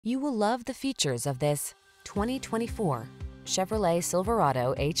You will love the features of this 2024 Chevrolet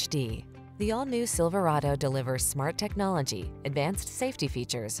Silverado HD. The all-new Silverado delivers smart technology, advanced safety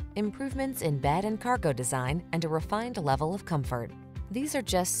features, improvements in bed and cargo design, and a refined level of comfort. These are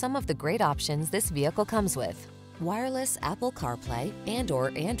just some of the great options this vehicle comes with: wireless Apple Carplay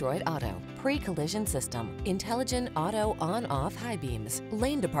and/or Android Auto, pre-collision system, intelligent auto on-off high beams,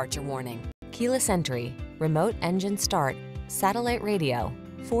 lane departure warning, keyless entry, remote engine start, satellite radio,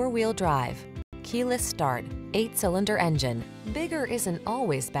 four-wheel drive, keyless start, 8-cylinder engine. Bigger isn't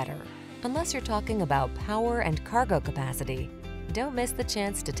always better, unless you're talking about power and cargo capacity. Don't miss the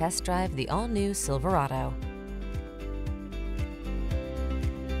chance to test drive the all-new Silverado.